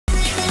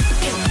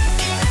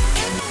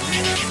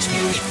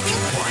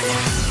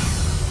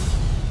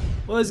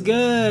What's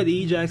good?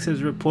 E.J.A.X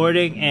is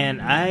reporting,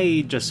 and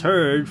I just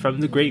heard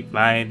from the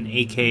grapevine,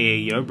 aka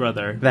your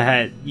brother,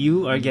 that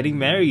you are getting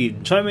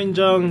married. Choi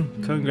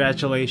Min-jung,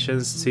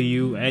 congratulations to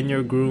you and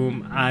your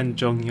groom, An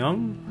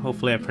Jong-young.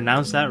 Hopefully I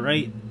pronounced that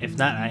right. If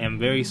not, I am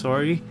very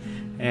sorry.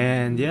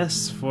 And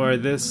yes, for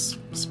this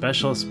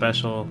special,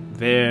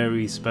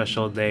 very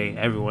special day,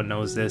 everyone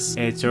knows this.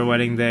 It's your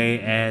wedding day,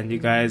 and you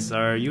guys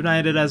are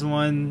united as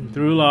one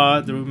through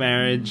law, through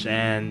marriage,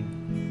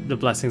 and the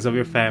blessings of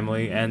your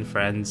family and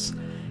friends.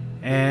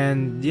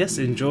 And yes,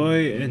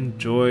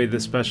 enjoy the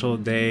special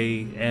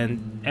day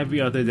and every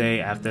other day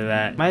after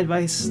that. My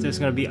advice, there's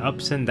gonna be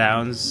ups and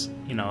downs,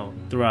 you know,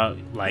 throughout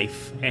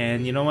life.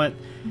 And you know what,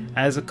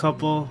 as a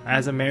couple,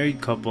 as a married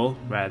couple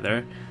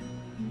rather,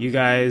 you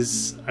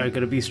guys are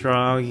gonna be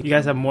strong. You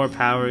guys have more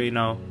power, you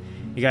know.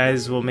 You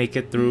guys will make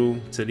it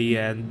through to the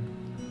end,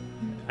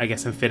 I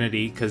guess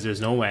infinity, because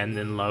there's no end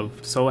in love.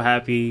 So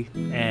happy,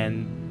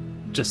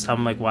 and just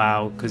I'm like,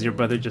 wow, because your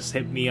brother just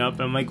hit me up.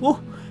 I'm like,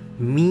 oh,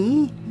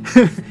 me?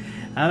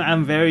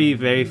 I'm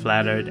very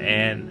flattered,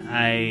 and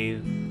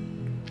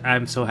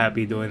I'm so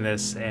happy doing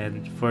this.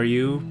 And for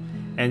you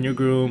and your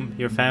groom,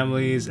 your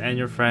families and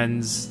your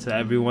friends, to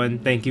everyone,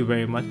 thank you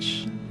very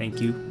much.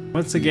 Thank you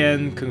once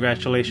again.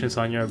 Congratulations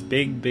on your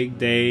big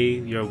day,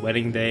 your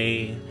wedding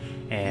day,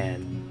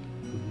 and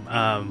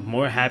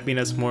more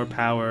happiness, more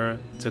power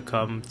to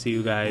come to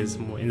you guys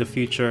more in the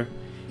future,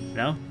 you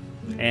know.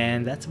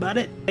 And that's about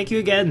it. Thank you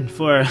again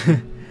for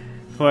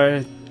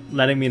for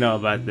letting me know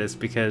about this,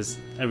 because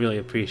I really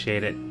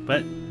appreciate it.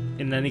 But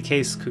in any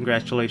case,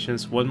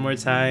 congratulations one more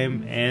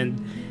time. And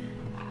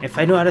if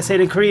I know how to say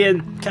it in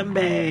Korean,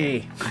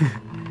 kambe.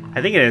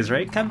 I think it is,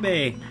 right?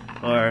 Kambe.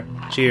 Or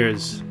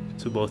cheers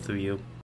to both of you.